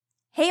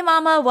Hey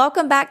mama,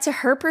 welcome back to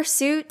Her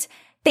Pursuit.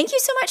 Thank you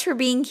so much for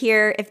being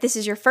here. If this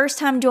is your first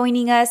time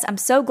joining us, I'm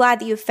so glad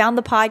that you've found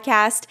the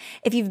podcast.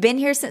 If you've been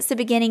here since the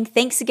beginning,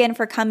 thanks again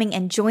for coming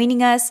and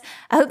joining us.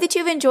 I hope that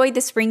you've enjoyed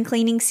the spring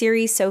cleaning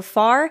series so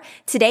far.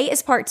 Today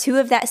is part 2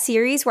 of that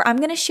series where I'm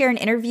going to share an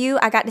interview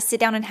I got to sit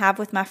down and have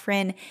with my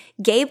friend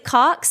Gabe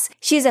Cox.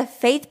 She's a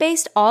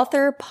faith-based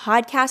author,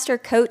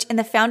 podcaster, coach, and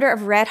the founder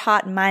of Red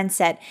Hot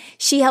Mindset.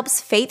 She helps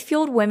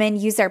faith-fueled women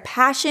use their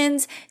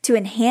passions to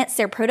enhance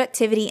their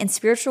productivity and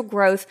spiritual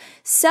growth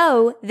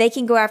so they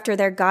can go after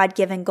their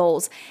God-given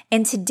goals.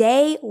 And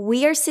today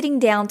we are sitting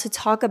down to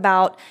talk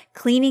about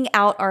cleaning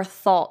out our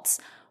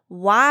thoughts.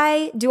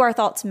 Why do our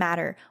thoughts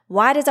matter?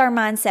 Why does our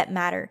mindset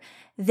matter?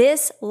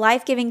 This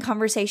life-giving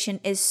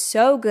conversation is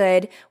so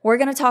good. We're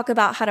going to talk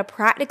about how to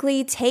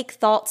practically take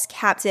thoughts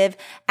captive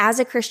as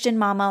a Christian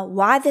mama,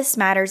 why this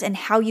matters, and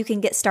how you can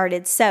get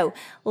started. So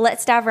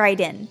let's dive right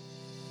in.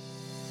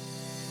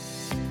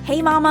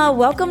 Hey mama,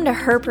 welcome to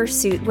Her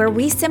Pursuit, where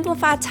we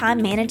simplify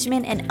time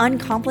management and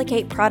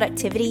uncomplicate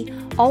productivity,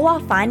 all while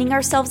finding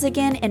ourselves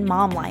again in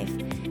mom life.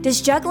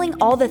 Does juggling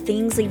all the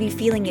things leave you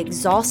feeling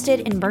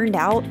exhausted and burned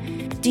out?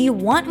 Do you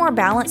want more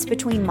balance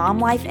between mom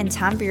life and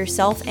time for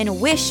yourself and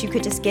wish you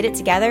could just get it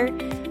together?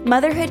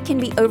 Motherhood can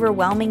be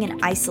overwhelming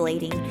and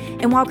isolating,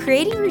 and while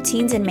creating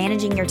routines and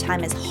managing your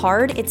time is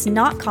hard, it's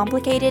not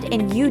complicated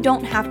and you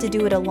don't have to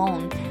do it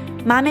alone.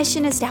 My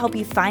mission is to help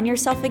you find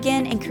yourself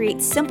again and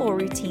create simple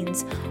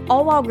routines,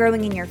 all while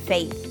growing in your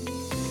faith.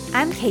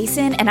 I'm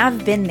Kaysen, and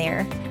I've been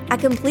there. I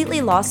completely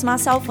lost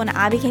myself when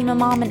I became a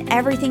mom and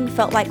everything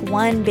felt like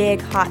one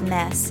big hot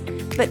mess.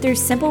 But through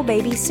simple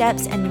baby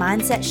steps and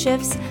mindset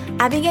shifts,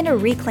 I began to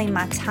reclaim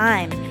my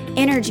time,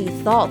 energy,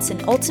 thoughts,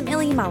 and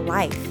ultimately my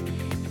life.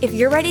 If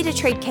you're ready to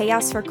trade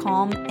chaos for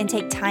calm and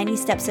take tiny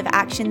steps of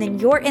action, then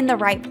you're in the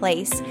right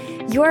place.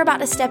 You're about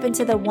to step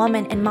into the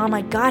woman and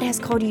mama God has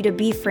called you to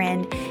be,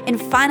 friend,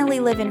 and finally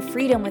live in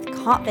freedom with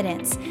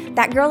confidence.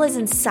 That girl is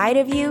inside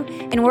of you,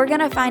 and we're going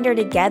to find her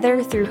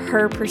together through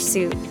Her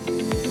Pursuit.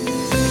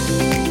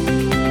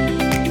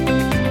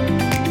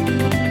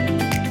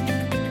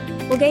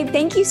 Well, Gabe,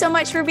 thank you so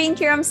much for being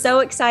here. I'm so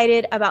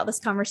excited about this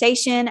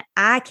conversation.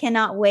 I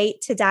cannot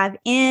wait to dive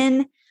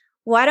in.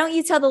 Why don't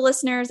you tell the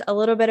listeners a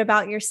little bit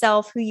about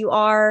yourself, who you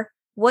are,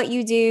 what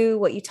you do,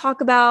 what you talk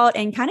about,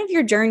 and kind of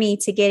your journey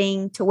to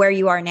getting to where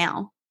you are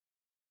now?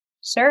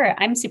 Sure.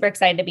 I'm super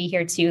excited to be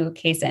here too,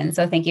 Kaysen.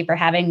 So thank you for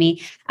having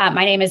me.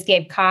 My name is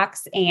Gabe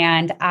Cox,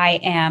 and I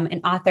am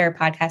an author,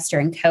 podcaster,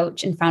 and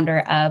coach and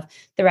founder of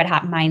the Red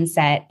Hot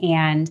Mindset.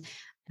 And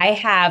I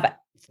have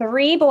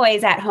 3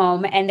 boys at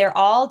home, and they're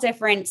all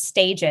different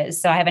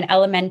stages. So I have an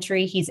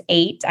elementary, he's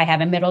 8. I have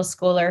a middle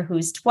schooler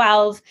who's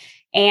 12.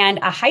 And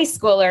a high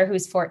schooler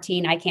who's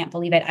 14. I can't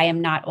believe it. I am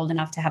not old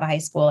enough to have a high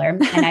schooler.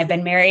 And I've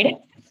been married.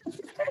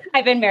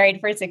 I've been married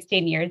for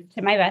 16 years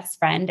to my best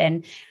friend.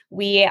 And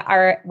we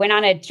went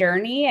on a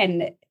journey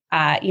and,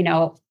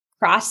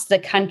 crossed the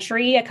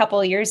country a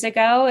couple of years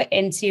ago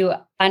into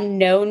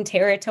unknown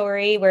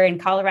territory. We're in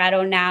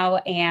Colorado now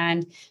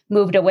and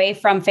moved away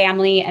from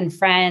family and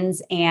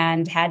friends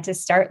and had to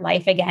start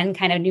life again,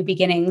 kind of new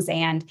beginnings.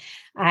 And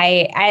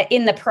I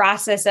in the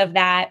process of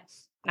that,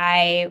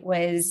 I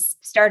was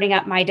starting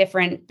up my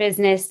different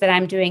business that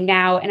I'm doing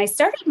now. And I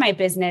started my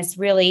business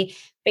really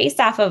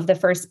based off of the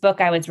first book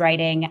I was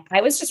writing.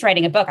 I was just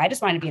writing a book. I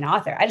just wanted to be an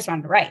author. I just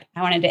wanted to write.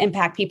 I wanted to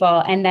impact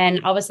people. And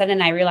then all of a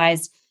sudden I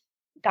realized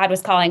God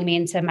was calling me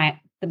into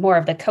more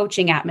of the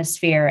coaching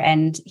atmosphere,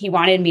 and he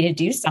wanted me to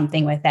do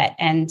something with it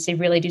and to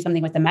really do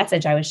something with the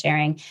message I was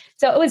sharing.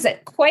 So it was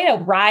quite a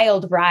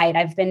wild ride.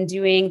 I've been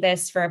doing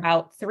this for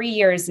about 3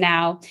 years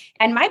now.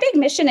 And my big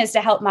mission is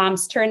to help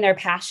moms turn their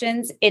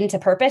passions into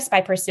purpose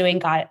by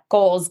pursuing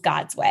goals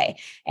God's way.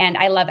 And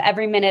I love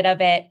every minute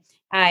of it.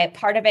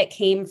 Part of it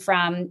came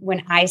from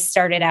when I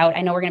started out.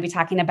 I know we're going to be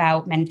talking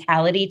about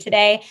mentality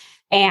today,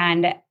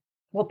 and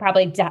we'll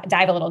probably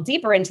dive a little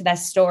deeper into that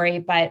story.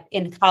 But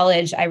in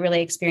college, I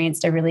really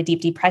experienced a really deep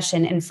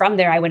depression. And from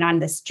there, I went on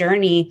this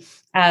journey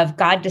of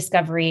God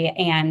discovery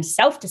and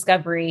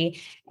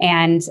self-discovery.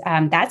 And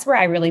that's where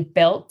I really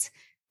built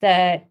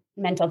the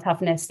mental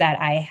toughness that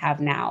I have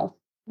now.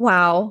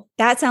 Wow.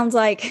 That sounds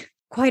like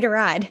quite a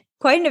ride,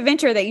 quite an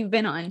adventure that you've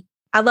been on.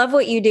 I love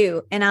what you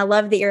do. And I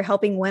love that you're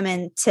helping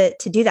women to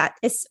do that.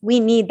 We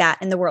need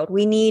that in the world.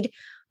 We need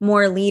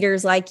more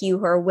leaders like you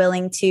who are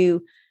willing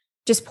to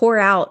just pour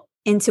out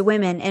into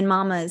women and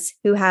mamas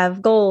who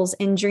have goals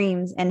and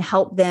dreams and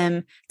help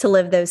them to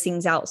live those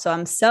things out. So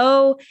I'm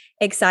so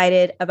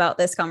excited about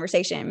this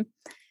conversation.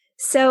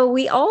 So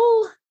we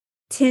all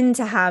tend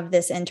to have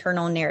this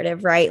internal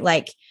narrative, right?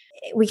 Like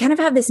we kind of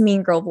have this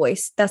mean girl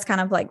voice. That's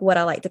kind of like what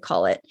I like to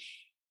call it.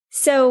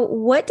 So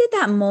what did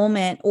that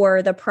moment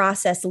or the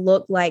process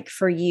look like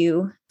for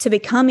you to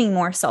becoming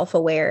more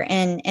self-aware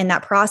and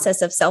that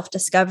process of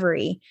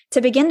self-discovery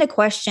to begin to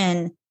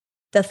question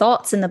the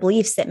thoughts and the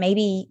beliefs that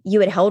maybe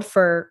you had held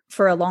for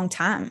a long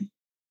time?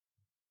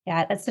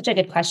 Yeah, that's such a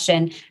good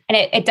question.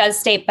 And it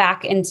does date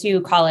back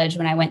into college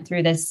when I went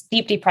through this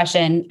deep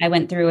depression. I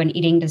went through an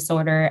eating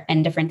disorder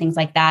and different things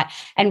like that.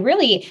 And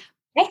really,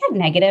 I had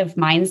negative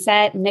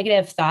mindset,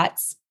 negative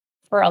thoughts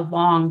for a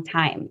long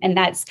time. And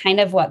that's kind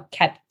of what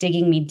kept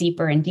digging me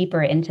deeper and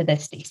deeper into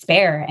this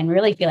despair and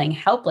really feeling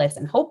helpless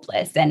and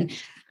hopeless. And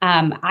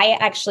I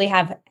actually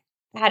have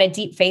had a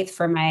deep faith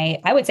for I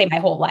would say my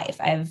whole life.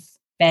 I've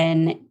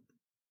been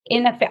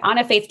on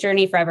a faith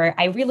journey forever.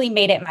 I really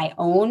made it my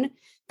own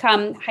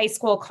come high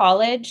school,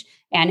 college,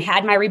 and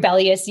had my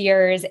rebellious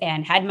years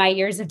and had my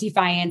years of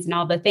defiance and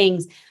all the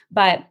things.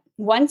 But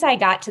once I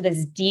got to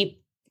this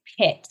deep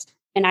pit,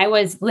 and I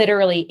was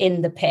literally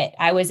in the pit,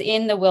 I was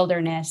in the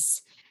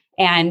wilderness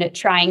and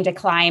trying to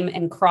climb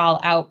and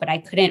crawl out, but I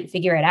couldn't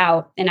figure it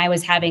out. And I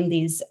was having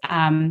these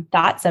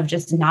thoughts of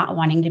just not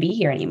wanting to be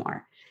here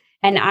anymore.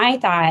 And I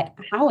thought,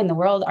 how in the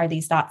world are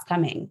these thoughts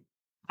coming?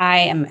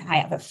 I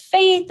have a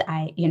faith.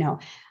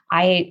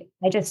 I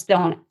just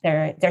don't,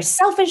 they're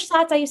selfish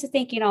thoughts. I used to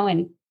think,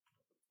 and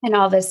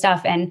all this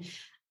stuff. And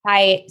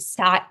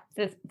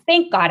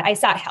thank God I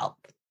sought help.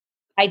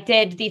 I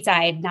did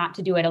decide not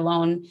to do it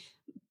alone,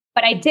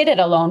 but I did it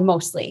alone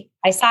mostly.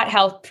 I sought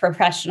help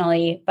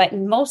professionally, but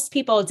most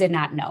people did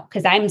not know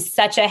because I'm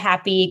such a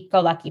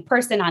happy-go-lucky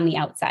person on the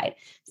outside.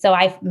 So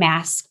I've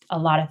masked a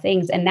lot of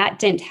things, and that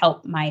didn't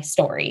help my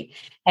story.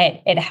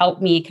 It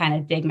helped me kind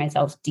of dig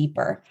myself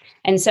deeper.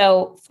 And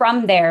so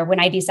from there, when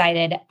I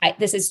decided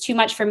this is too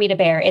much for me to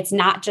bear, it's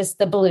not just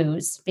the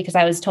blues, because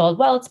I was told,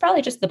 well, it's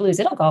probably just the blues.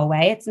 It'll go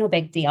away. It's no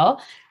big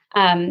deal.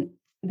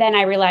 Then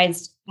I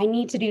realized I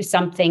need to do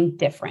something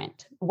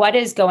different. What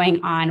is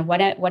going on?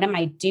 What am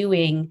I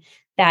doing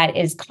that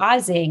is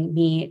causing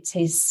me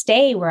to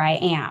stay where I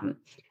am?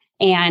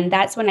 And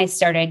that's when I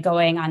started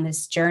going on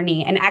this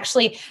journey. And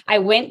actually, I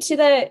went to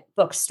the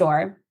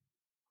bookstore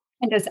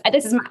and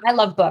I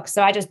love books.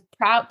 So I just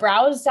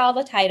browsed all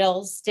the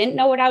titles, didn't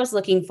know what I was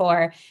looking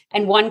for.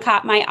 And one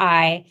caught my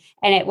eye,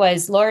 and it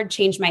was Lord,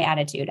 Change My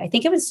Attitude. I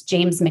think it was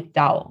James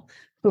McDowell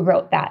who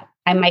wrote that.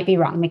 I might be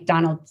wrong.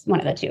 McDonald's, one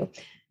of the two.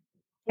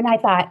 And I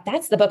thought,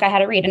 that's the book I had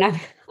to read. And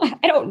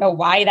I don't know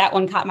why that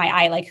one caught my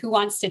eye. Like, who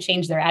wants to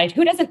change their attitude?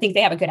 Who doesn't think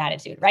they have a good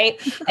attitude,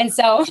 right? And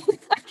so,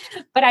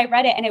 but I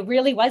read it, and it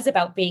really was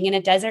about being in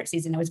a desert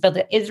season. It was about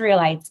the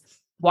Israelites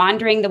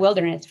wandering the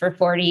wilderness for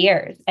 40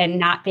 years and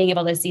not being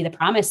able to see the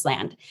promised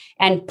land.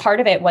 And part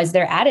of it was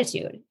their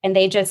attitude. And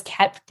they just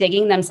kept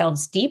digging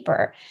themselves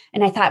deeper.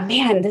 And I thought,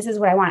 man, this is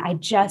what I want. I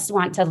just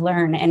want to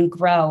learn and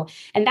grow.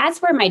 And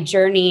that's where my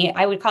journey,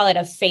 I would call it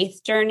a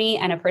faith journey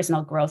and a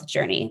personal growth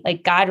journey.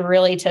 Like, God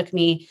really took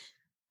me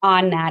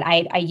on that.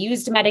 I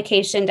used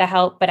medication to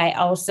help, but I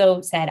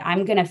also said,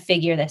 I'm going to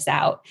figure this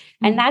out.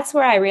 And that's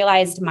where I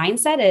realized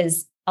mindset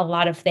is a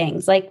lot of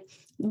things. Like,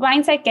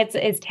 mindset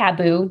is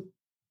taboo.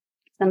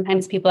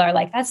 Sometimes people are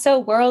like, that's so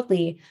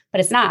worldly,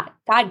 but it's not.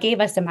 God gave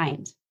us a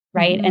mind,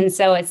 right? Mm-hmm. And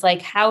so it's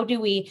like, how do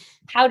we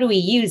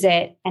use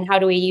it, and how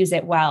do we use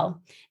it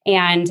well?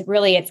 And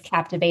really, it's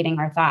captivating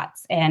our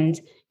thoughts and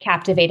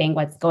captivating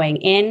what's going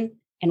in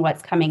and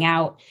what's coming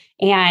out.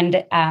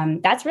 And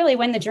that's really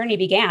when the journey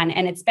began.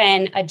 And it's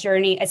been a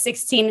journey,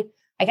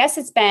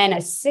 it's been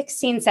a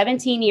 16,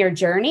 17 year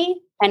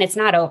journey, and it's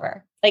not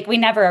over. Like, we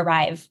never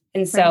arrive.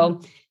 And so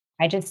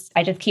I just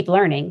keep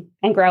learning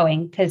and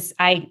growing, because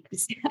I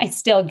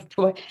still,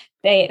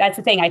 that's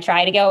the thing. I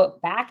try to go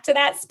back to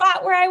that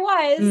spot where I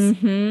was.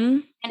 Mm-hmm.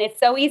 And it's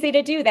so easy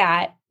to do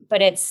that,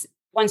 but it's,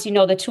 once you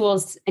know the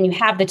tools and you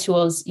have the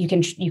tools, you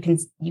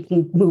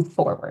can move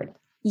forward.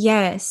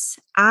 Yes.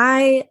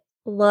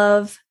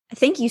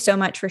 Thank you so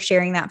much for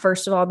sharing that,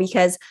 first of all,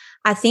 because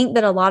I think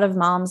that a lot of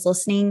moms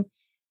listening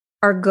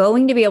are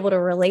going to be able to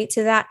relate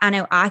to that. I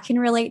know I can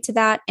relate to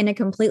that in a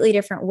completely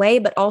different way,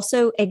 but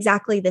also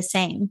exactly the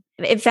same.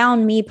 It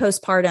found me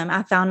postpartum.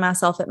 I found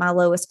myself at my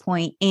lowest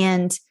point,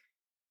 and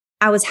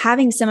I was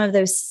having some of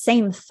those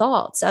same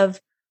thoughts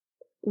of,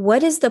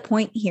 what is the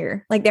point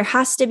here? Like, there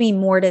has to be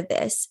more to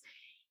this.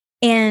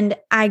 And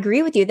I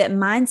agree with you that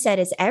mindset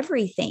is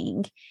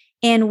everything.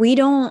 And we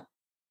don't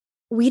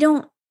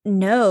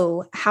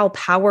know how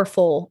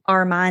powerful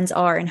our minds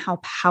are and how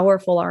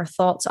powerful our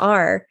thoughts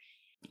are.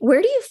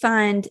 Where do you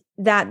find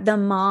that the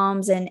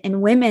moms and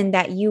women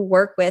that you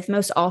work with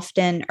most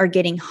often are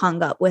getting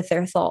hung up with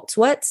their thoughts?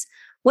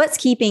 What's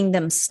keeping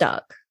them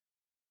stuck?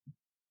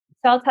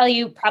 So I'll tell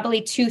you,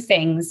 probably two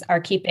things are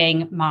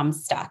keeping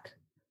moms stuck.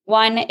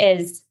 One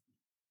is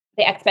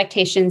the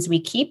expectations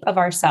we keep of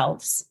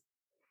ourselves,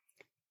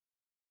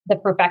 the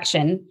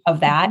perfection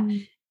of that,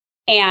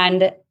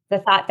 and the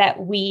thought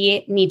that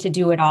we need to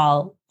do it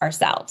all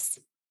ourselves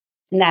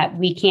and that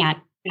we can't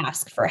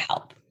ask for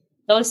help.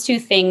 Those two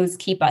things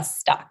keep us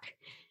stuck,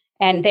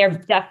 and they're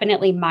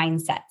definitely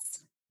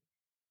mindsets.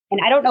 And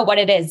I don't know what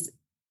it is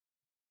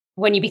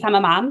when you become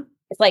a mom.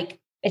 It's like,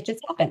 it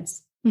just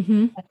happens.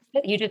 Mm-hmm.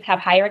 You just have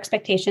higher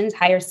expectations,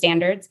 higher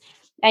standards,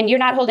 and you're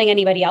not holding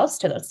anybody else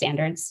to those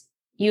standards.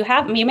 You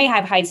may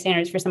have high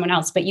standards for someone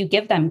else, but you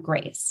give them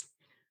grace.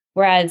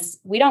 Whereas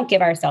we don't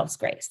give ourselves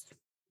grace.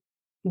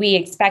 We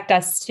expect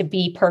us to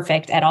be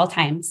perfect at all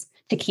times,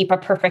 to keep a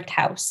perfect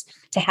house,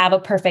 to have a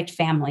perfect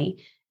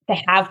family, to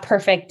have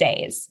perfect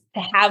days, to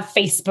have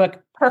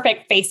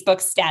perfect Facebook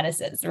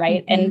statuses,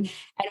 right? Mm-hmm.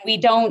 And we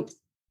don't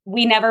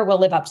we never will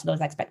live up to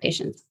those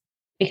expectations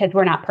because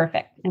we're not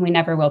perfect and we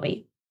never will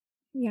be.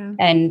 Yeah.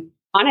 And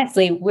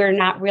honestly, we're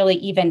not really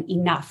even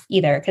enough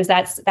either, because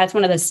that's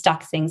one of the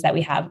stuck things that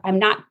we have. I'm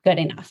not good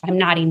enough. I'm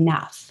not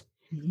enough.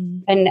 Mm-hmm.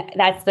 And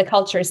that's the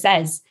culture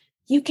says,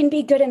 you can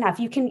be good enough.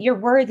 You're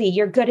worthy.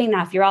 You're good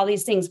enough. You're all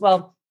these things.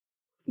 Well,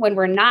 when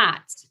we're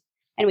not,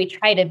 and we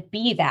try to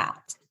be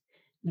that,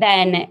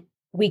 then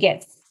we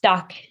get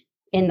stuck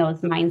in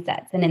those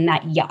mindsets and in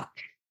that yuck.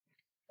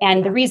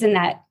 And the reason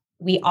that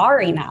we are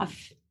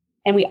enough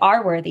and we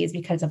are worthy is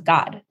because of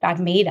God. God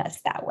made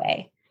us that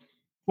way.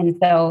 And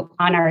so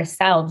on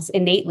ourselves,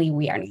 innately,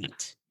 we are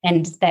not.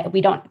 And that we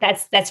don't,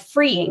 that's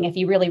freeing if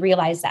you really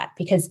realize that,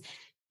 because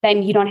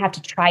then you don't have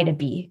to try to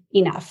be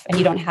enough and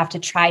you don't have to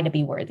try to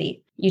be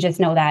worthy. You just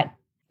know that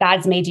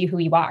God's made you who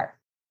you are.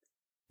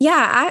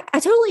 Yeah, I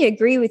totally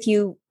agree with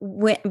you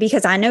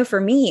because I know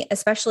for me,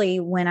 especially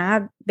when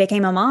I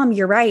became a mom,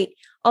 you're right.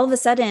 All of a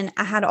sudden,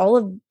 I had all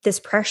of this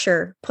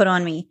pressure put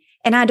on me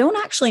and I don't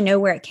actually know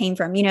where it came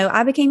from.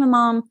 I became a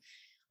mom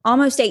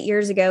almost 8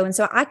 years ago. And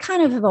so I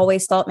kind of have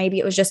always thought maybe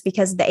it was just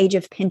because the age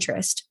of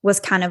Pinterest was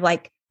kind of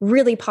like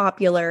really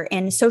popular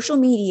and social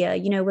media,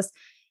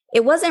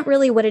 it wasn't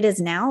really what it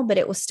is now, but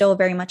it was still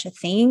very much a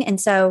thing. And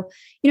so,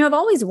 I've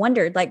always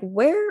wondered like,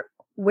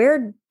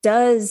 where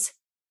does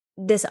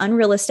this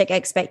unrealistic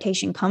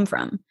expectation come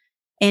from?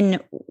 And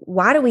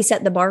why do we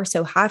set the bar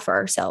so high for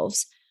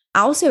ourselves? I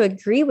also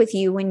agree with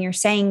you when you're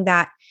saying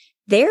that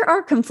there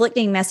are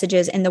conflicting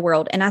messages in the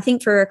world. And I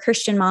think for a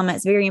Christian mom,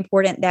 it's very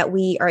important that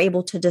we are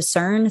able to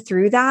discern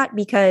through that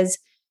because,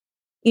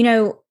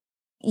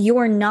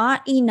 you're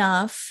not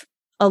enough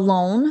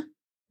alone,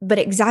 but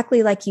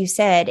exactly like you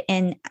said,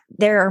 and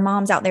there are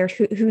moms out there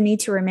who need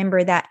to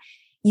remember that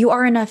you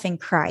are enough in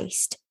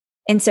Christ.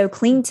 And so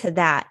cling to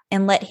that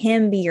and let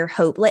him be your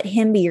hope. Let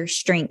him be your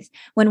strength.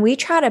 When we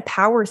try to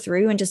power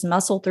through and just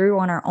muscle through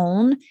on our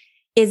own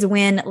is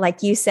when,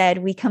 like you said,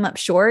 we come up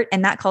short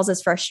and that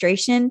causes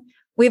frustration.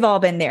 We've all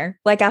been there.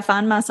 Like I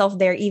find myself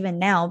there even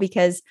now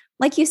because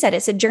like you said,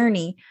 it's a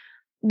journey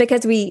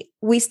because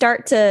we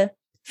start to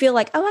feel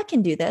like, oh, I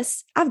can do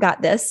this. I've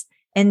got this.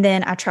 And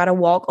then I try to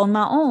walk on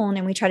my own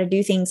and we try to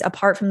do things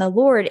apart from the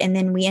Lord. And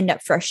then we end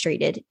up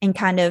frustrated and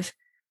kind of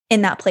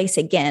in that place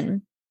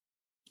again.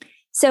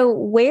 So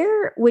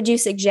where would you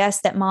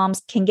suggest that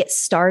moms can get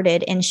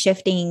started in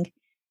shifting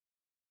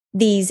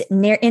these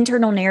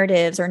internal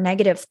narratives or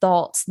negative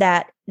thoughts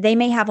that they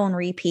may have on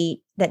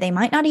repeat that they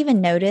might not even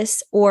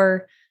notice,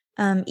 or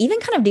even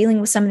kind of dealing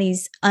with some of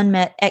these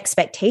unmet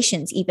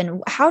expectations?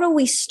 Even how do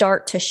we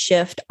start to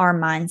shift our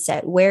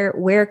mindset?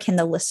 Where can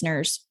the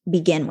listeners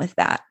begin with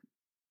that?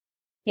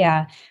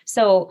 Yeah.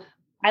 So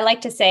I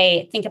like to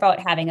say, think about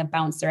having a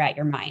bouncer at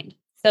your mind.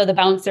 So the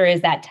bouncer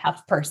is that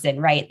tough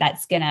person, right?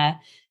 That's going to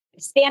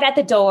stand at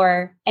the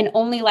door and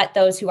only let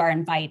those who are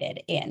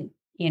invited in,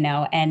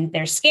 and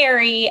they're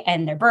scary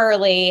and they're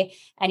burly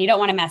and you don't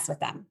want to mess with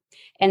them.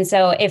 And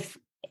so if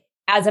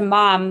as a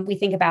mom, we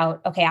think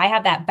about, okay, I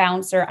have that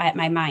bouncer at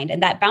my mind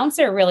and that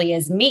bouncer really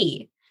is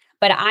me,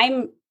 but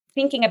I'm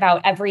thinking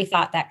about every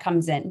thought that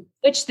comes in,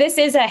 which this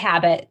is a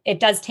habit. It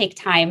does take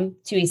time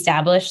to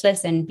establish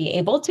this and be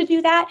able to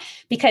do that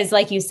because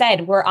like you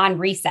said, we're on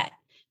reset.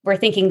 We're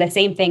thinking the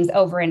same things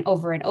over and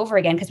over and over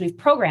again because we've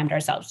programmed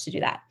ourselves to do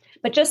that.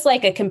 But just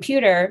like a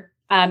computer,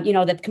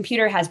 the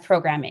computer has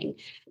programming,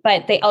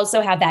 but they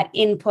also have that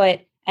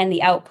input and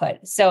the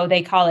output. So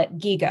they call it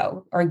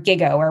GIGO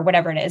or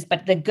whatever it is,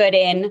 but the good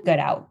in, good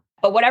out.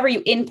 But whatever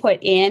you input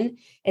in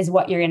is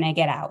what you're going to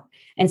get out.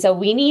 And so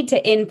we need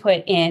to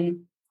input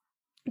in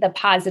the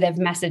positive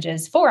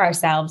messages for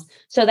ourselves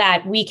so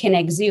that we can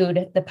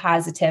exude the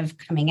positive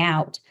coming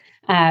out.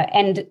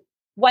 And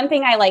one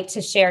thing I like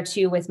to share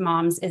too with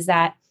moms is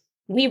that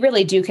we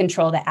really do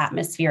control the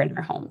atmosphere in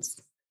our homes.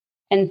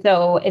 And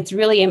so it's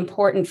really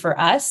important for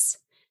us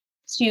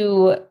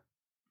to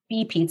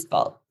be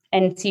peaceful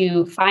and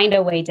to find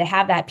a way to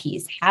have that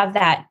peace, have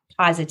that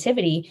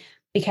positivity,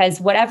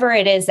 because whatever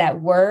it is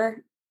that we're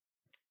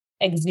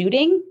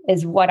exuding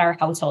is what our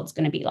household's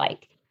going to be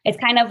like. It's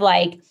kind of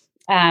like,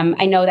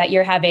 I know that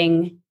you're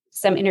having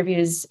some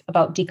interviews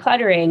about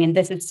decluttering and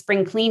this is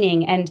spring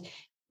cleaning. And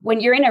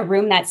when you're in a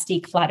room that's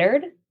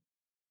decluttered,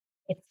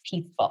 it's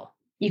peaceful.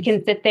 You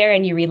can sit there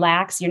and you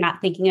relax. You're not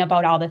thinking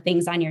about all the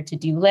things on your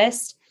to-do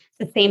list.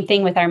 It's the same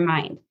thing with our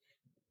mind.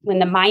 When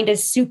the mind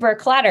is super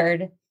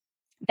cluttered,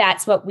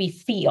 that's what we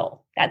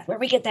feel. That's where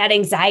we get that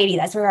anxiety.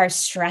 That's where our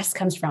stress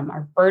comes from.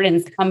 Our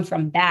burdens come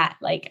from that.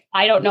 Like,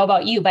 I don't know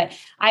about you, but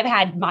I've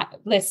had my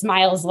list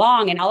miles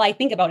long and all I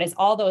think about is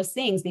all those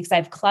things because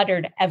I've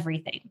cluttered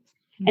everything.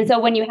 Mm-hmm. And so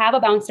when you have a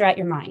bouncer at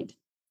your mind,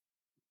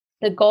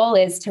 the goal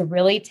is to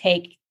really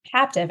take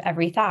captive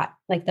every thought,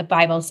 like the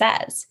Bible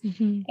says.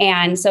 Mm-hmm.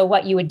 And so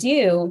what you would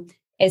do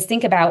is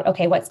think about,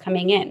 okay, what's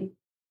coming in?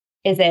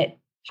 Is it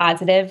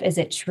positive? Is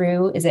it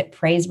true? Is it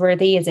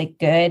praiseworthy? Is it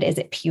good? Is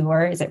it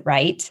pure? Is it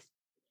right?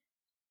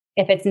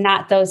 If it's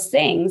not those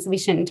things, we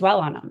shouldn't dwell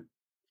on them,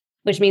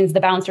 which means the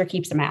bouncer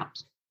keeps them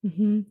out.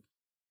 Mm-hmm.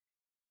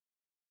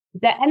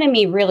 The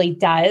enemy really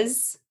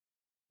does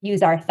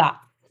use our thoughts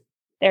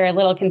They're a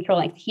little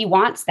controlling. He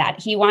wants that.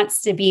 He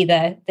wants to be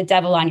the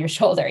devil on your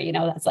shoulder.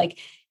 That's like,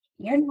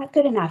 you're not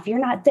good enough. You're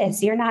not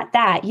this. You're not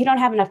that. You don't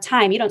have enough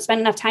time. You don't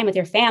spend enough time with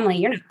your family.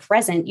 You're not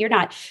present.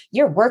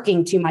 You're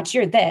working too much.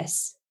 You're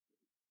this.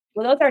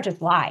 Well, those are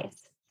just lies.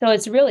 So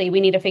it's really, we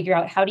need to figure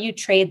out, how do you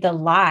trade the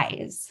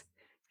lies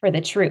for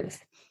the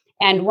truth?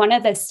 And one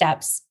of the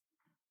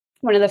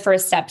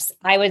first steps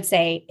I would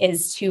say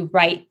is to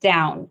write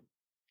down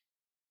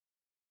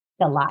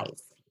the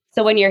lies.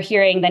 So when you're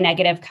hearing the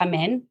negative come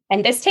in,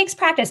 and this takes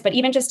practice, but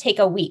even just take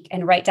a week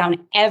and write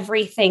down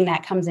everything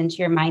that comes into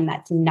your mind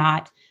that's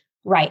not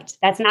right.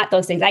 That's not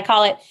those things. I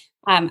call it,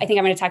 I think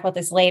I'm going to talk about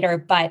this later,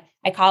 but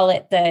I call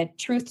it the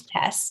truth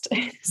test.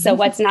 So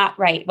what's not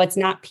right? What's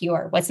not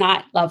pure? What's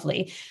not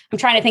lovely? I'm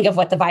trying to think of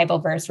what the Bible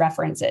verse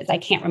references. I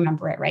can't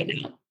remember it right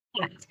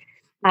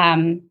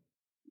now.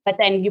 But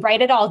then you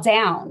write it all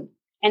down.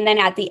 And then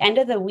at the end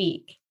of the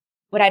week,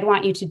 what I'd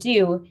want you to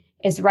do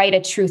is write a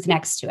truth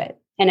next to it.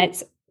 And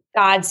it's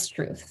God's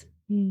truth,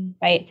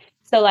 right?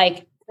 So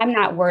like, I'm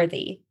not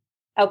worthy.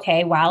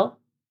 Okay, well,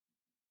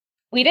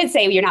 we did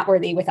say you're not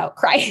worthy without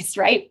Christ,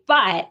 right?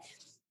 But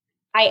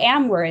I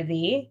am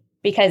worthy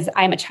because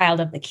I'm a child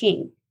of the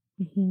King,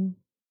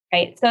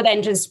 right? So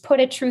then just put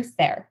a truth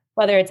there,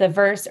 whether it's a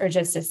verse or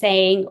just a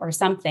saying or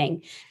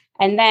something,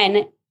 and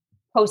then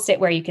post it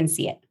where you can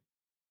see it.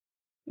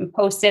 And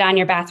post it on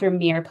your bathroom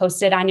mirror,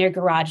 post it on your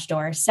garage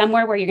door,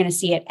 somewhere where you're going to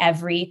see it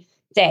every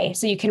day,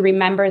 so you can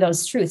remember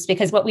those truths.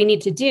 Because what we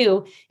need to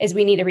do is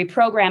we need to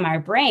reprogram our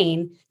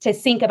brain to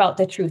think about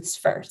the truths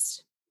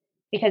first.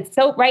 Because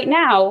so right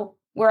now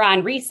we're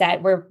on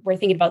reset. We're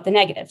thinking about the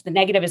negative. The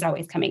negative is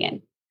always coming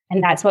in,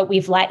 and that's what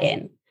we've let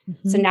in.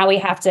 So now we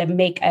have to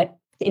make an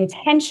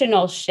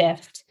intentional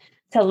shift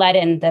to let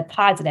in the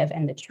positive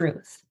and the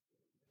truth.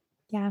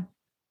 Yeah.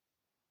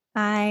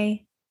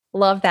 I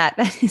love that.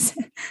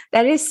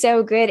 That is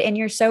so good. And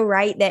you're so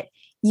right that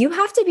you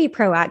have to be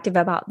proactive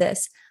about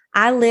this.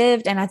 I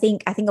lived, and I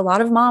think a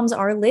lot of moms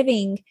are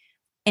living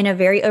in a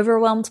very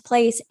overwhelmed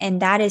place,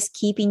 and that is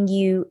keeping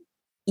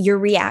you're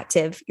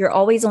reactive. You're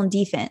always on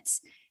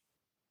defense.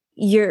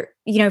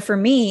 For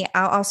me,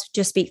 I'll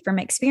just speak from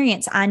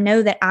experience. I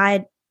know that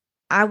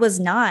I was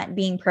not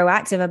being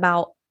proactive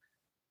about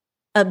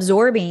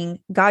absorbing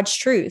God's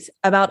truth,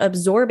 about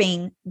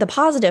absorbing the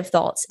positive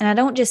thoughts. And I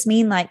don't just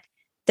mean like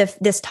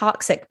this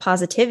toxic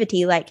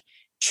positivity, like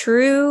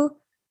true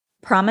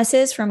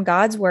promises from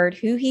God's word,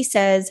 who he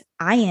says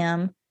I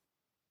am.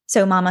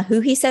 So mama, who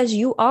he says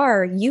you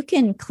are, you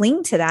can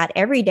cling to that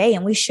every day.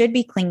 And we should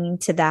be clinging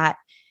to that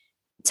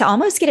to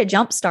almost get a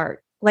jump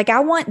start. Like I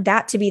want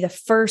that to be the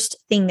first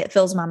thing that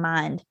fills my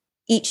mind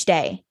each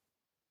day,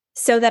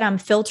 so that I'm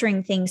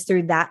filtering things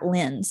through that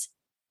lens.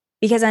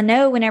 Because I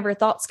know whenever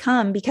thoughts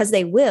come, because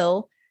they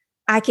will,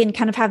 I can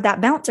kind of have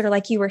that bouncer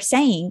like you were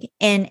saying.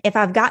 And if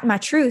I've got my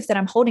truth that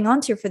I'm holding on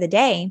to for the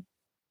day,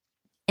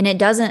 and it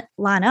doesn't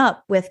line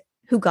up with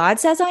who God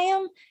says I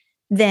am,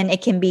 then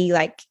it can be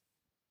like,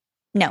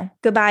 no,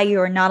 goodbye, you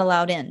are not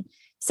allowed in.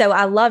 So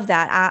I love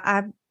that.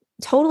 I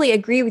totally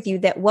agree with you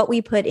that what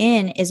we put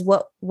in is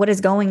what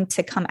is going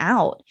to come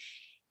out.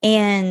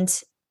 And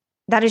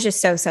that is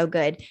just so, so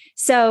good.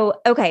 So,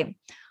 okay.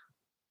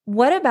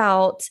 What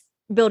about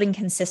building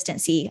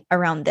consistency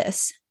around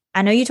this?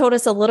 I know you told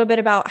us a little bit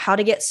about how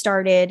to get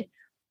started.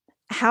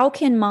 How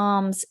can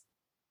moms,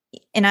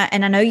 and I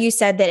know you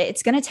said that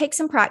it's going to take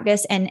some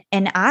practice, and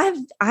I've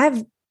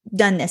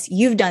done this.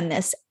 You've done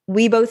this.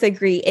 We both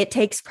agree it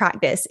takes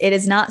practice. It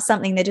is not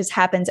something that just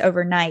happens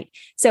overnight.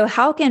 So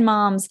how can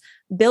moms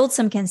build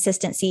some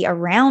consistency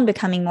around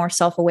becoming more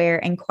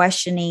self-aware and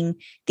questioning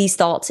these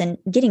thoughts and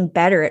getting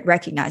better at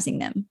recognizing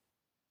them?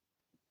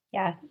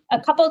 Yeah, a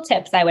couple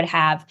tips I would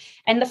have.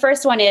 And the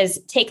first one is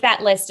take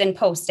that list and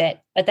post it,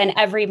 but then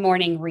every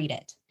morning read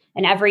it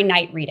and every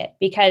night read it,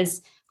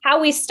 because how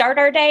we start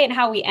our day and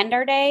how we end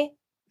our day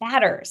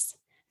matters.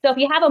 So if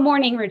you have a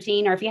morning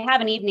routine or if you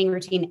have an evening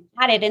routine,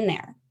 add it in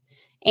there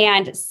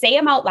and say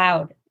them out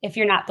loud if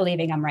you're not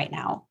believing them right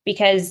now.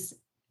 Because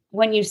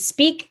when you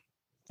speak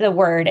the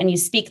word and you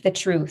speak the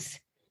truth,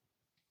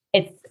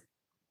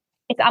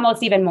 it's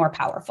almost even more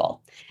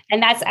powerful.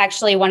 And that's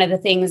actually one of the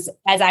things,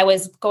 as I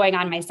was going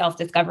on my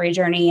self-discovery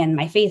journey and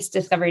my faith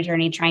discovery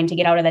journey, trying to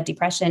get out of that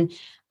depression,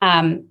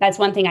 that's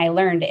one thing I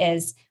learned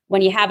is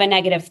when you have a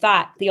negative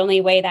thought, the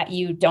only way that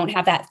you don't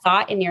have that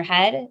thought in your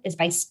head is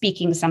by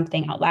speaking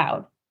something out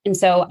loud. And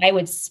so I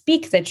would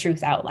speak the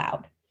truth out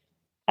loud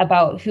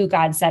about who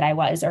God said I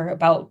was, or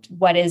about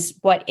what it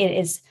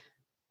is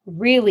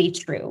really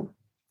true.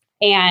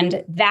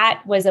 And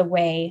that was a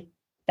way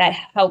that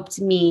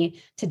helped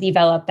me to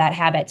develop that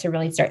habit to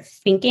really start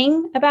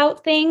thinking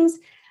about things,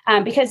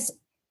 because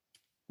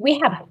we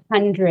have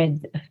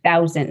hundreds of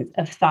thousands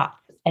of thoughts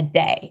a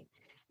day.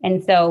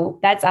 And so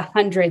that's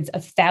hundreds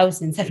of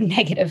thousands of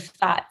negative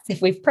thoughts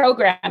if we've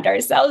programmed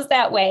ourselves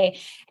that way.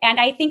 And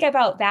I think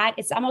about that,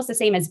 it's almost the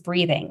same as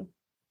breathing,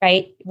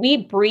 right? We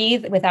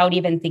breathe without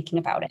even thinking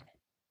about it.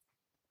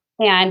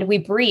 And we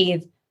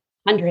breathe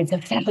hundreds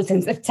of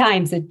thousands of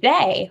times a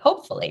day,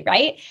 hopefully,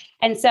 right?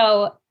 And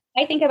so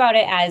I think about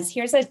it as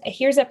here's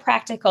a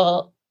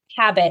practical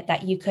habit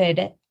that you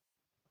could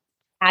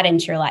add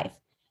into your life.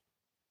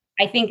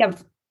 I think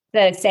of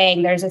there's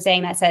a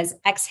saying that says,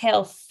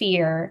 exhale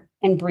fear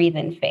and breathe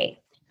in faith.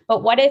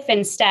 But what if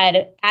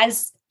instead,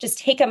 just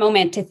take a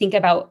moment to think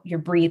about your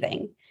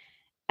breathing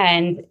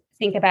and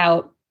think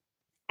about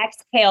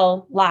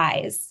exhale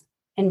lies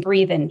and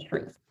breathe in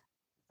truth.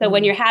 So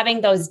when you're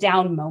having those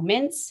down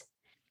moments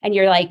and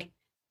you're like,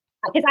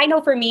 because I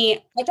know for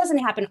me, it doesn't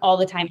happen all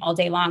the time, all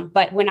day long.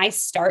 But when I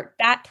start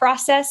that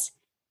process,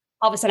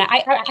 all of a sudden,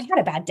 I had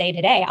a bad day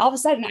today. All of a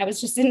sudden, I was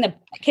just in the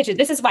kitchen.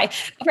 This is why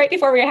right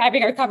before we were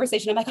having our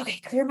conversation, I'm like, okay,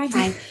 clear my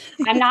mind.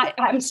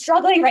 I'm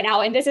struggling right now.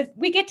 And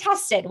we get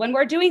tested. When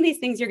we're doing these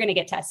things, you're going to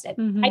get tested.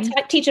 Mm-hmm.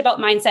 I teach about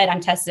mindset. I'm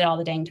tested all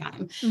the dang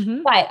time.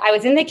 Mm-hmm. But I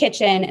was in the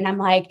kitchen and I'm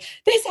like,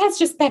 this has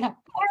just been a bad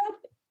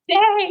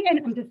day. And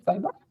I'm just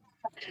going,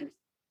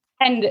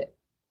 and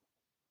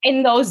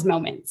in those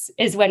moments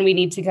is when we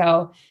need to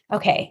go,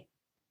 okay,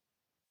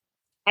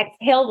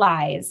 exhale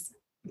lies,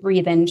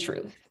 breathe in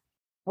truth.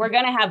 We're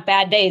going to have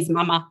bad days,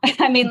 mama.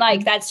 I mean,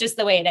 like, that's just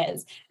the way it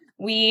is.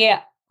 We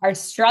are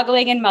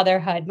struggling in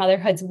motherhood.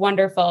 Motherhood's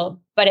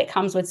wonderful, but it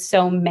comes with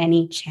so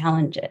many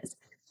challenges.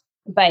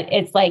 But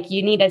it's like,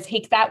 you need to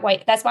take that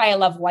that's why I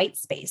love white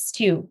space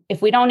too.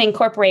 If we don't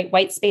incorporate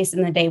white space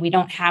in the day, we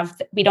don't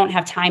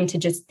have time to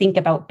just think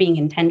about being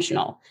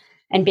intentional,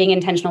 and being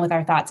intentional with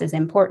our thoughts is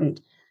important.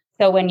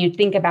 So when you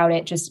think about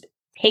it, just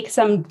take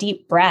some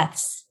deep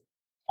breaths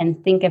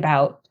and think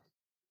about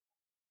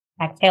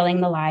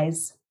exhaling the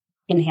lies,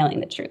 inhaling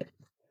the truth.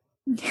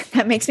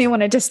 That makes me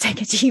want to just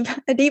take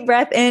a deep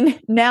breath in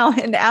now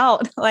and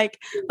out. Like,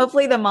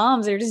 hopefully the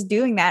moms are just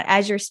doing that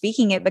as you're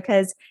speaking it,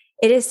 because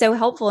it is so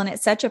helpful. And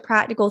it's such a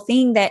practical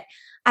thing that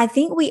I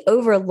think we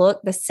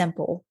overlook the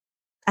simple.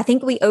 I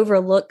think we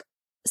overlook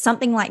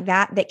something like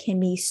that can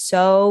be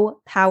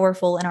so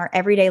powerful in our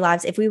everyday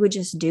lives if we would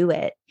just do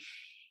it.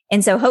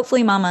 And so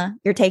hopefully, mama,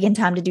 you're taking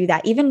time to do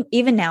that.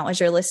 Even now as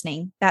you're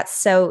listening, that's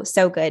so,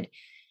 so good.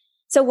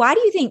 So why do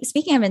you think,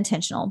 speaking of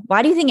intentional,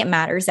 why do you think it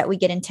matters that we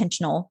get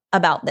intentional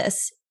about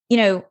this?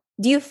 Do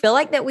you feel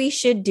like that we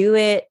should do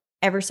it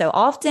ever so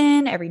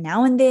often, every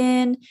now and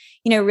then,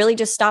 really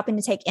just stopping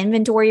to take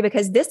inventory?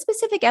 Because this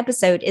specific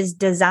episode is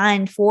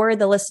designed for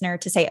the listener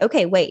to say,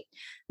 okay, wait,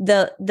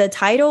 the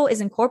title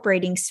is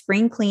incorporating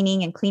spring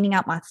cleaning and cleaning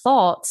out my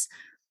thoughts.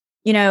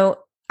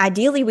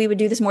 Ideally we would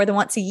do this more than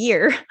once a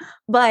year,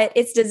 but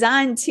it's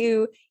designed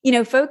to,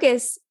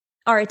 focus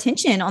our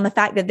attention on the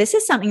fact that this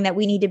is something that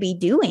we need to be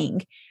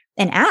doing,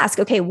 and ask,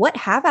 okay, what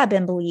have I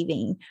been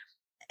believing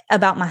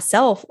about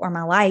myself or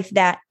my life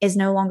that is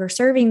no longer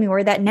serving me,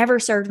 or that never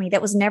served me,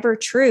 that was never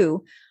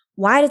true?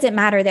 Why does it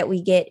matter that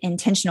we get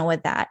intentional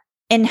with that?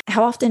 And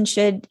how often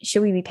should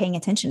we be paying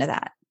attention to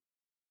that?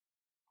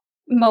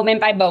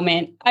 Moment by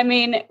moment. I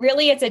mean,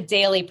 really, it's a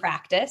daily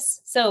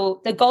practice. So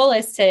the goal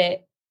is to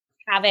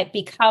have it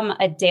become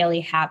a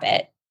daily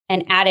habit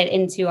and add it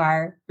into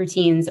our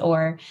routines,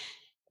 or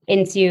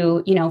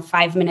into,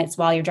 5 minutes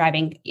while you're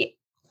driving.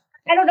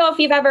 I don't know if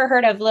you've ever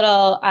heard of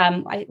little,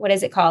 what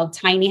is it called?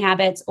 Tiny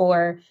habits,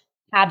 or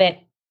habit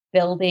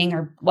building,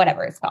 or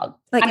whatever it's called.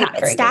 Like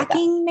habit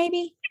stacking,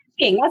 maybe?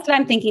 That's what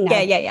I'm thinking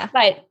of. Yeah.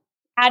 But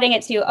adding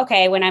it to,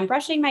 okay, when I'm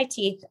brushing my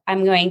teeth,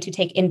 I'm going to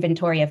take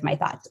inventory of my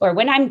thoughts. Or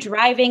when I'm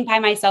driving by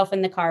myself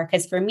in the car,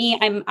 because for me,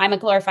 I'm a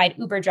glorified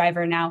Uber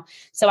driver now.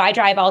 So I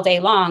drive all day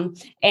long.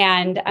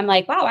 And I'm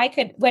like, wow,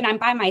 when I'm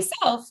by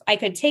myself, I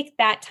could take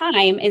that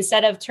time,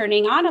 instead of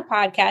turning on a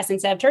podcast,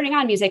 instead of turning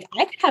on music,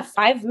 I could have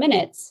 5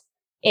 minutes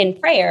in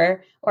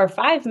prayer, or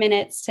 5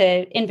 minutes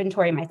to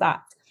inventory my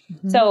thoughts.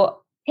 Mm-hmm.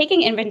 So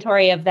taking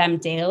inventory of them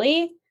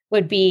daily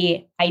would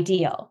be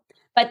ideal.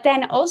 But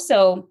then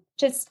also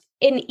just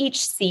in each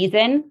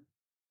season,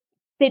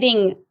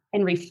 sitting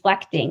and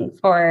reflecting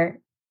for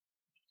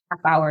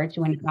half hour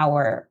to an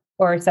hour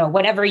or so,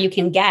 whatever you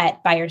can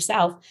get by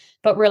yourself,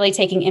 but really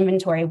taking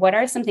inventory. What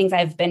are some things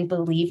I've been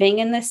believing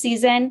in this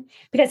season?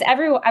 Because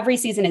every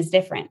season is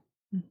different.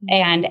 Mm-hmm.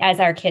 And as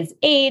our kids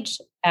age,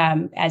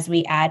 as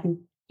we add,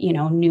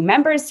 new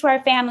members to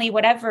our family,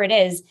 whatever it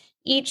is,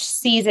 each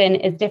season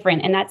is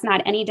different. And that's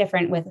not any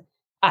different with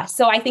us.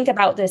 So I think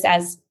about this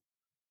as,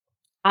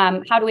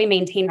 how do we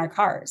maintain our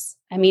cars?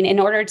 I mean, in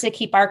order to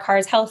keep our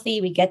cars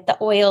healthy, we get the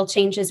oil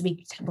changes,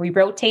 we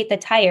rotate the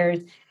tires,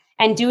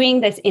 and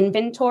doing this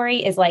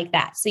inventory is like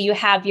that. So you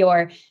have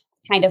your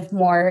kind of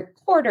more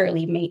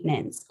quarterly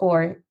maintenance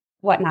or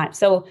whatnot.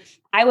 So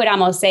I would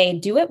almost say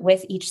do it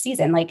with each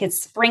season, like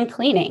it's spring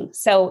cleaning.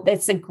 So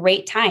it's a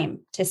great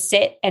time to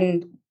sit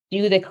and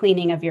do the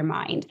cleaning of your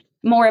mind,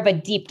 more of a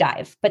deep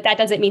dive. But that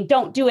doesn't mean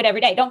don't do it every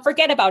day. Don't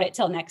forget about it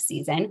till next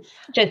season.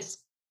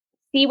 Just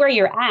see where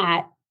you're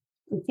at.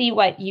 See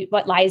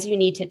what lies you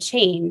need to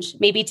change.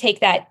 Maybe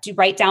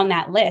write down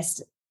that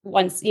list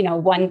once,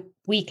 1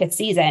 week a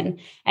season,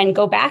 and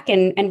go back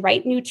and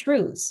write new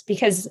truths,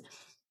 because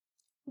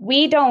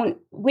we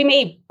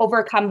may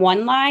overcome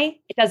one lie.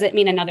 It doesn't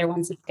mean another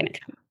one's not going to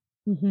come.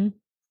 Mm-hmm.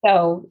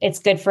 So it's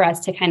good for us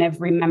to kind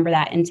of remember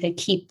that and to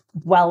keep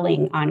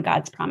dwelling on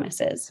God's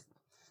promises.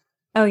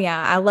 Oh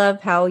yeah, I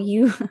love how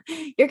you're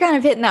kind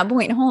of hitting that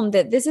point home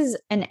that this is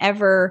an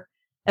ever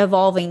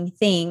evolving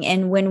thing.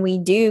 And when we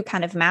do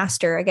kind of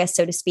master, I guess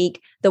so to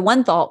speak, the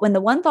one thought, when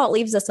the one thought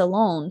leaves us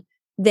alone,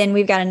 then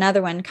we've got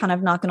another one kind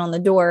of knocking on the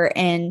door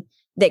and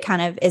that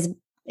kind of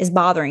is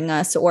bothering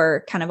us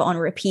or kind of on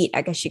repeat,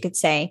 I guess you could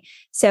say.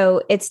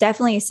 So it's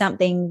definitely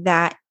something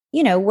that,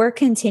 we're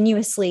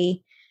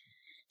continuously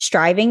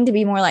striving to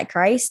be more like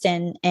Christ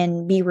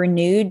and be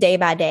renewed day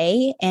by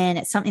day. And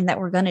it's something that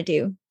we're going to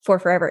do for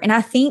forever. And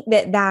I think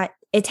that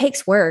it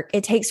takes work.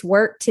 It takes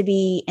work to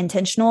be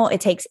intentional.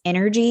 It takes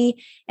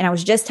energy. And I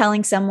was just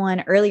telling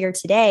someone earlier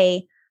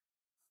today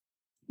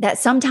that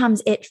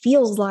sometimes it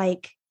feels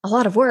like a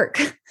lot of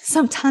work.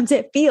 Sometimes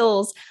it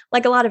feels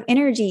like a lot of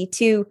energy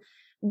to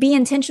be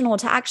intentional,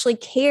 to actually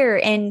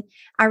care. And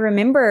I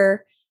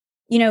remember,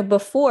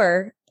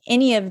 before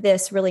any of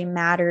this really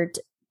mattered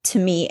to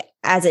me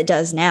as it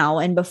does now,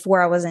 and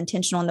before I was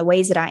intentional in the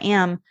ways that I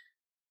am,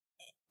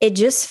 it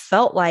just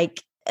felt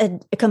like a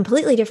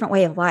completely different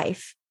way of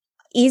life.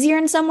 Easier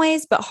in some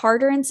ways, but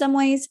harder in some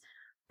ways.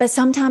 But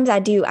sometimes I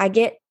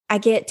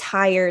get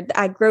tired,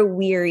 I grow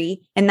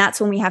weary, and that's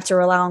when we have to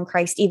rely on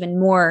Christ even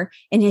more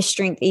and his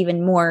strength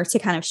even more to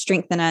kind of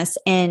strengthen us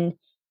and,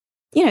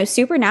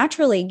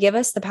 supernaturally give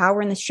us the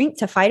power and the strength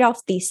to fight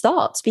off these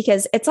thoughts.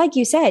 Because it's like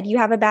you said, you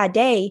have a bad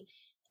day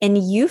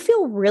and you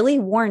feel really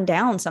worn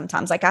down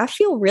sometimes. Like I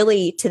feel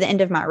really to the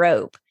end of my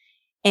rope.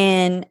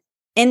 And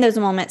in those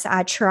moments,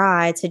 I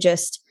try to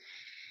just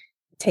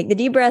take the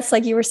deep breaths,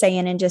 like you were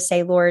saying, and just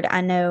say, Lord,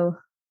 I know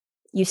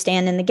you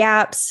stand in the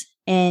gaps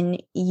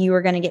and you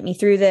are going to get me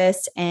through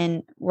this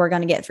and we're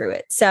going to get through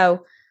it.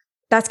 So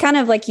that's kind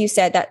of like you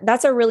said,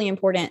 that's a really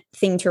important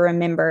thing to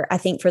remember, I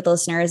think, for the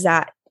listener, is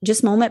that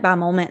just moment by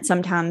moment,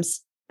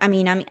 sometimes, I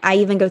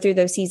even go through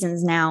those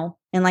seasons now.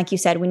 And like you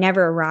said, we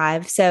never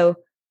arrive. So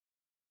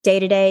day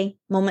to day,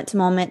 moment to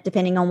moment,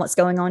 depending on what's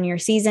going on in your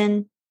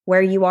season,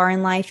 where you are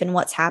in life and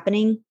what's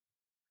happening.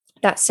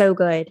 That's so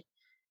good.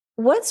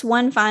 What's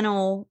one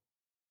final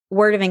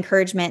word of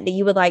encouragement that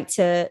you would like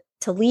to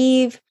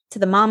leave to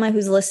the mama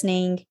who's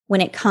listening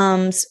when it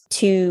comes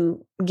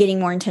to getting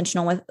more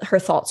intentional with her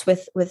thoughts,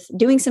 with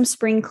doing some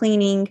spring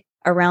cleaning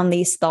around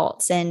these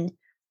thoughts and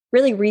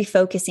really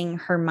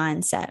refocusing her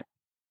mindset?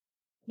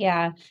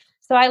 Yeah.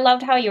 So I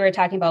loved how you were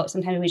talking about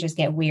sometimes we just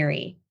get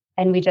weary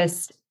and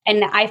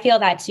and I feel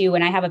that too.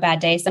 When I have a bad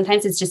day,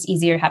 sometimes it's just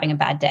easier having a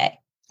bad day.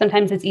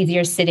 Sometimes it's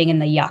easier sitting in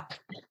the yuck,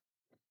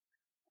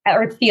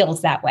 or it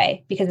feels that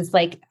way because it's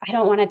like, I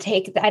don't want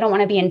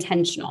to be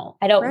intentional.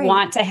 I don't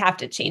want to have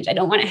to change. I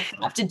don't want to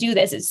have to do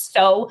this. It's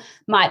so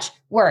much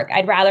work.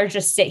 I'd rather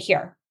just sit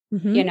here,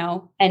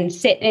 and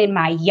sit in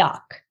my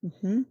yuck.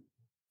 Mm-hmm.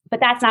 But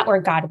that's not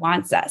where God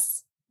wants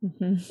us.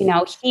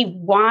 Mm-hmm. He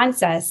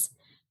wants us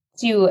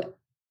to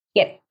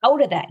get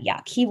out of that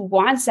yuck. He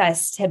wants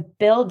us to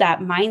build that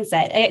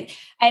mindset.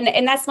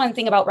 And that's one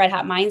thing about Red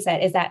Hot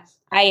Mindset is that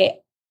I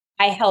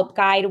help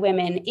guide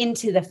women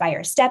into the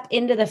fire, step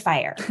into the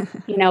fire.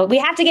 We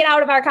have to get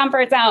out of our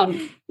comfort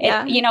zone.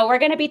 Yeah. We're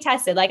going to be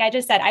tested. Like I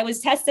just said, I was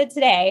tested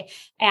today,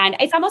 and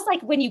it's almost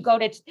like when you go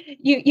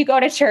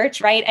to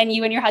church, right? And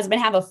you and your husband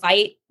have a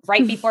fight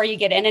right before you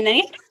get in, and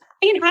then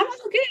I'm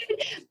all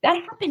good.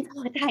 That happens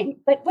all the time.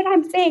 But what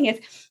I'm saying is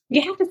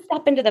you have to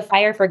step into the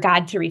fire for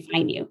God to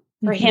refine you,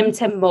 for mm-hmm. him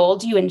to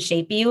mold you and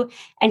shape you.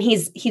 And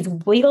he's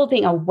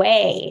wielding a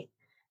way.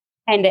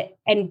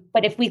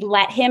 But if we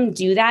let him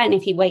do that, and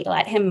if he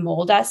let him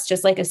mold us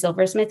just like a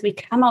silversmith, we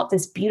come out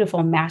this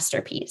beautiful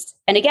masterpiece.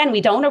 And again,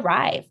 we don't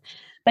arrive,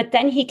 but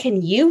then he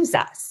can use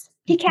us.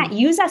 He can't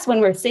use us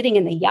when we're sitting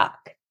in the yuck.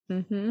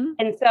 Mm-hmm.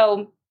 And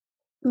so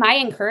my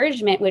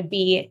encouragement would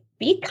be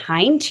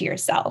kind to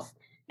yourself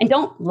and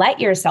don't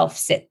let yourself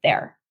sit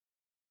there.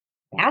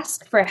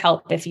 Ask for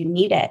help if you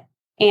need it,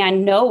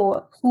 and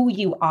know who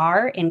you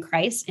are in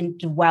Christ and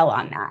dwell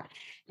on that.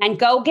 And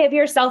go give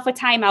yourself a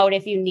timeout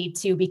if you need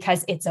to,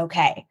 because it's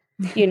okay.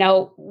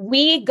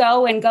 We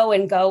go and go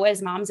and go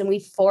as moms, and we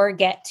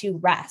forget to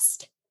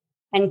rest.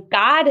 And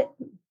God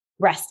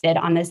rested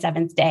on the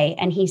seventh day,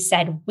 and he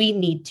said, we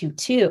need to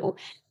too.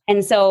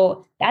 And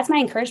so that's my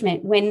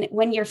encouragement.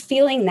 When you're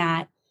feeling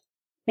that,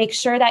 make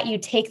sure that you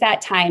take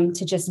that time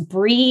to just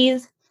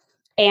breathe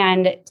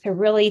and to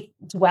really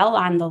dwell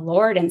on the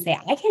Lord and say,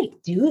 I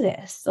can't do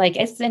this. Like,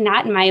 it's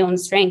not in my own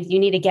strength. You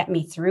need to get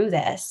me through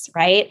this,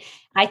 right?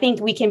 I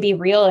think we can be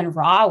real and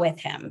raw with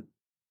him.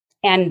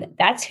 And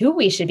that's who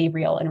we should be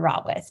real and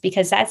raw with,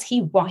 because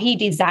he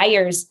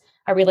desires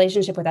a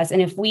relationship with us.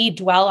 And if we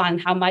dwell on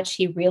how much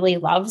he really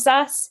loves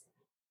us,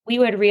 we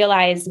would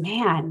realize,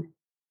 man,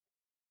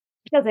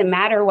 it doesn't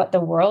matter what the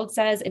world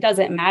says. It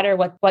doesn't matter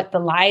what the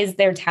lies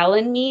they're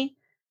telling me.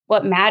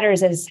 What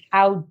matters is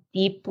how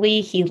deeply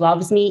he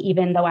loves me,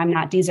 even though I'm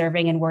not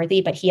deserving and worthy,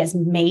 but he has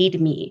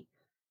made me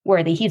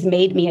worthy. He's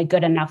made me a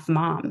good enough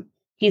mom.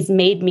 He's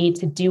made me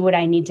to do what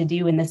I need to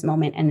do in this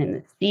moment and in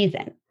this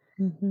season.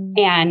 Mm-hmm.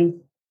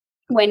 And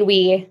when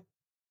we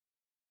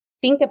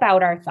think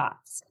about our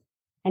thoughts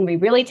and we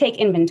really take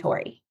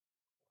inventory,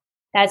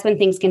 that's when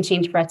things can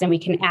change for us, and we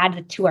can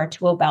add to our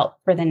tool belt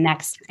for the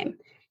next time.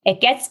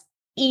 it gets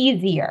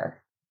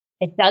easier.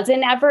 It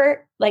doesn't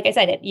ever, like I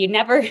said, you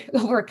never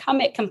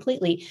overcome it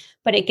completely,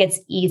 but it gets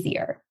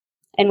easier.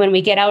 And when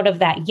we get out of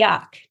that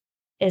yuck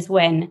is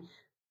when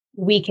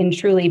we can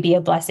truly be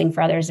a blessing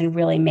for others and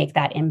really make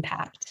that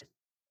impact.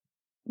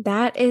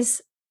 That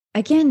is,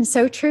 again,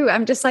 so true.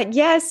 I'm just like,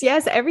 yes,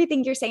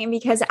 everything you're saying,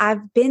 because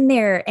I've been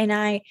there. And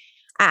I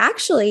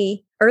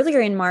actually, earlier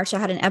in March, I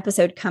had an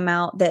episode come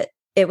out that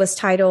it was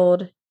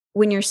titled,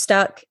 When You're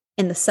Stuck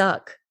in the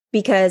Suck,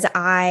 because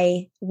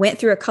I went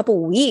through a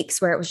couple weeks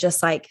where it was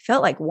just like,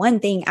 felt like one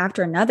thing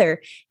after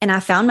another. And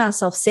I found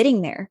myself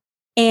sitting there,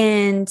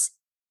 and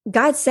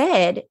God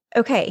said,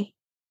 okay,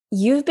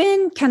 you've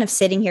been kind of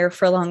sitting here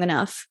for long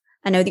enough.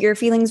 I know that your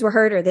feelings were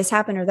hurt or this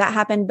happened or that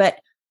happened, but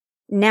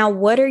now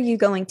what are you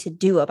going to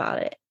do about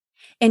it?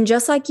 And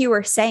just like you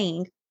were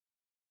saying,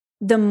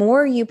 the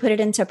more you put it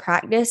into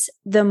practice,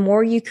 the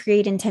more you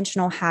create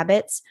intentional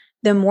habits,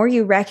 the more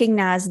you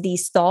recognize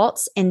these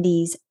thoughts and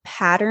these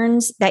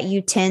patterns that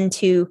you tend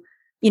to,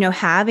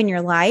 have in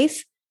your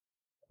life,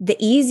 the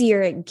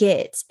easier it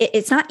gets.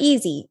 It's not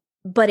easy,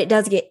 but it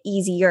does get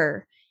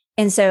easier.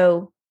 And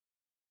so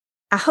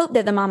I hope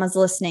that the mamas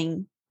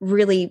listening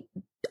really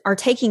are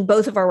taking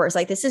both of our words.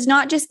 Like, this is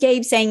not just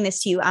Gabe saying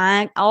this to you.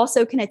 I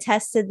also can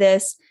attest to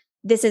this.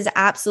 This is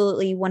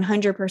absolutely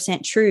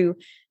 100% true,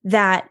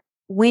 that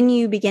when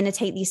you begin to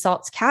take these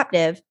thoughts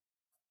captive,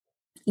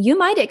 you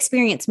might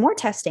experience more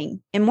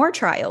testing and more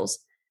trials.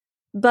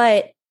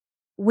 But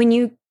when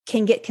you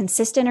can get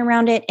consistent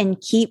around it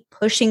and keep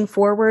pushing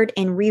forward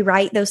and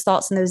rewrite those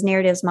thoughts and those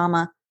narratives,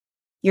 mama,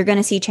 you're going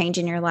to see change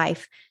in your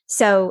life.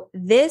 So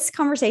this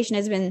conversation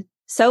has been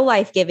so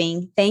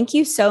life-giving. Thank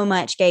you so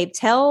much, Gabe.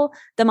 Tell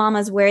the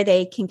mamas where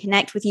they can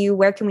connect with you.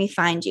 Where can we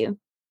find you?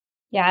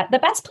 Yeah, the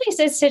best place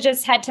is to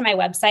just head to my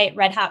website,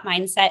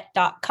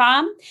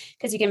 redhotmindset.com,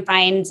 because you can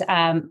find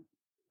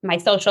my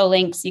social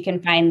links. You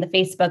can find the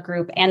Facebook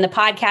group, and the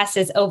podcast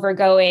is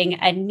overgoing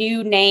a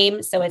new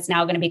name. So it's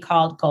now going to be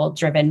called Goal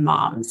Driven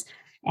Moms,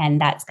 and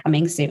that's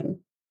coming soon.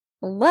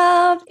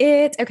 Love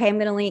it. Okay, I'm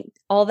going to link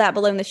all that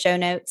below in the show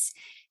notes.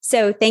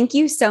 So thank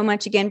you so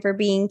much again for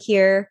being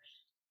here.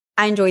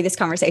 I enjoyed this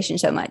conversation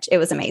so much. It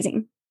was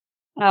amazing.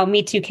 Oh,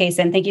 me too,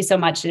 Kaysen. Thank you so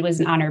much. It was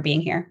an honor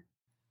being here.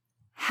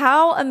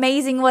 How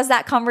amazing was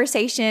that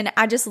conversation?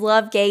 I just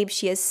love Gabe.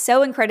 She is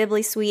so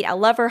incredibly sweet. I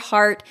love her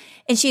heart,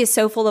 and she is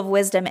so full of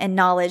wisdom and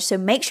knowledge. So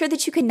make sure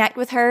that you connect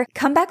with her.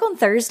 Come back on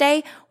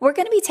Thursday. We're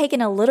going to be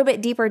taking a little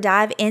bit deeper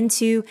dive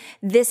into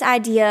this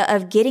idea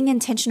of getting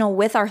intentional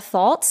with our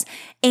thoughts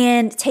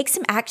and take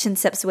some action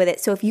steps with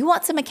it. So if you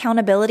want some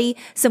accountability,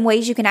 some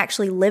ways you can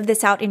actually live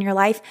this out in your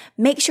life,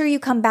 make sure you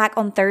come back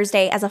on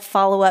Thursday as a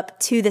follow-up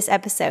to this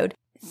episode.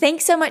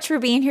 Thanks so much for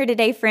being here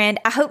today, friend.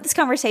 I hope this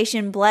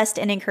conversation blessed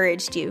and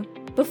encouraged you.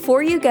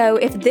 Before you go,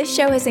 if this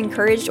show has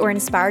encouraged or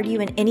inspired you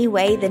in any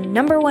way, the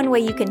number one way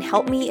you can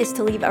help me is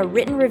to leave a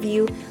written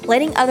review,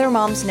 letting other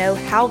moms know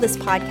how this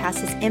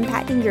podcast is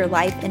impacting your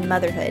life and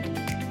motherhood.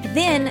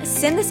 Then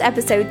send this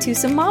episode to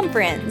some mom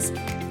friends.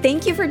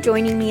 Thank you for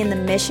joining me in the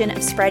mission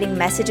of spreading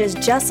messages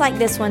just like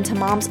this one to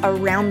moms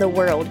around the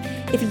world.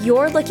 If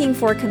you're looking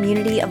for a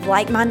community of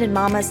like-minded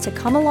mamas to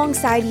come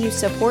alongside you,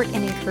 support,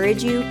 and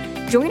encourage you,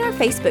 join our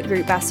Facebook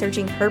group by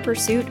searching Her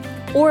Pursuit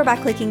or by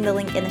clicking the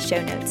link in the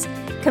show notes.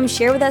 Come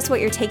share with us what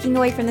you're taking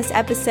away from this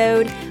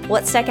episode,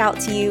 what stuck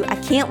out to you. I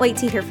can't wait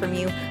to hear from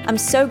you. I'm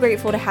so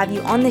grateful to have you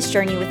on this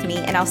journey with me,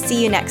 and I'll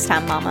see you next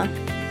time, mama.